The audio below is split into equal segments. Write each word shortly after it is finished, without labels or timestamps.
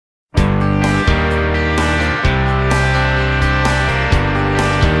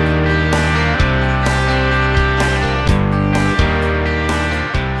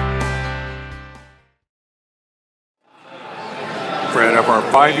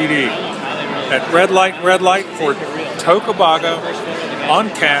5ED at Redlight Redlight for Tocobaga on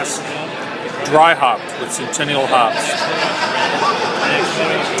cask, dry hopped with Centennial hops.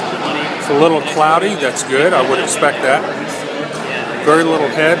 It's a little cloudy, that's good, I would expect that. Very little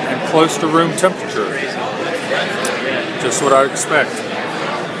head and close to room temperature. Just what I would expect.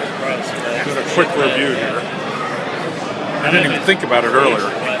 Doing a quick review here. I didn't even think about it earlier.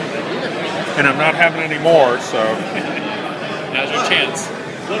 And I'm not having any more, so. Now's your chance.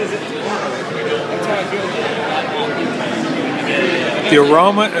 The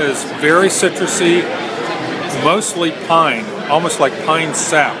aroma is very citrusy, mostly pine, almost like pine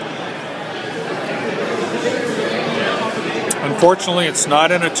sap. Unfortunately, it's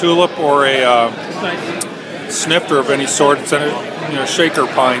not in a tulip or a snifter of any sort. It's in a shaker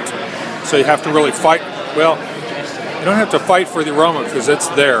pint, so you have to really fight. Well, you don't have to fight for the aroma because it's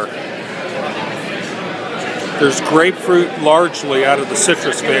there. There's grapefruit largely out of the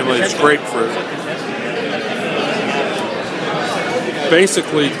citrus family. It's grapefruit.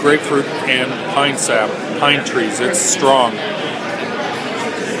 Basically grapefruit and pine sap, pine trees. It's strong.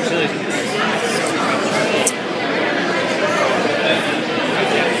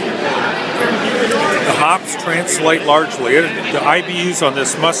 The hops translate largely. The IBUs on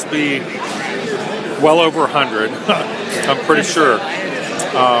this must be well over 100. I'm pretty sure.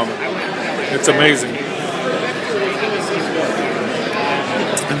 It's amazing.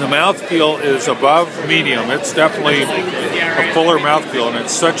 And the mouthfeel is above medium. It's definitely a fuller mouthfeel, and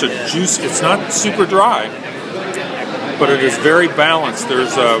it's such a juice. It's not super dry, but it is very balanced.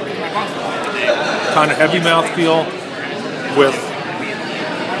 There's a kind of heavy mouthfeel with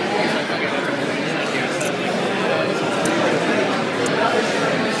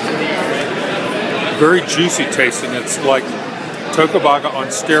very juicy tasting. It's like Tocobaga on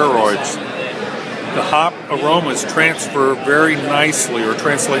steroids. The hop aromas transfer very nicely, or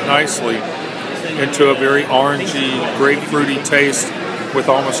translate nicely, into a very orangey, grapefruity taste with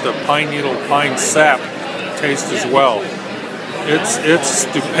almost a pine needle, pine sap taste as well. It's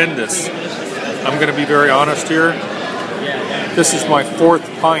stupendous. I'm going to be very honest here. This is my 4th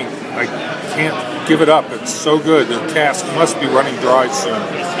pint. I can't give it up. It's so good. The cask must be running dry soon.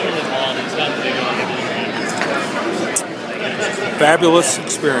 Fabulous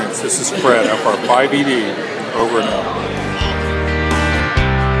experience. This is Fred, FR5ED, over and out.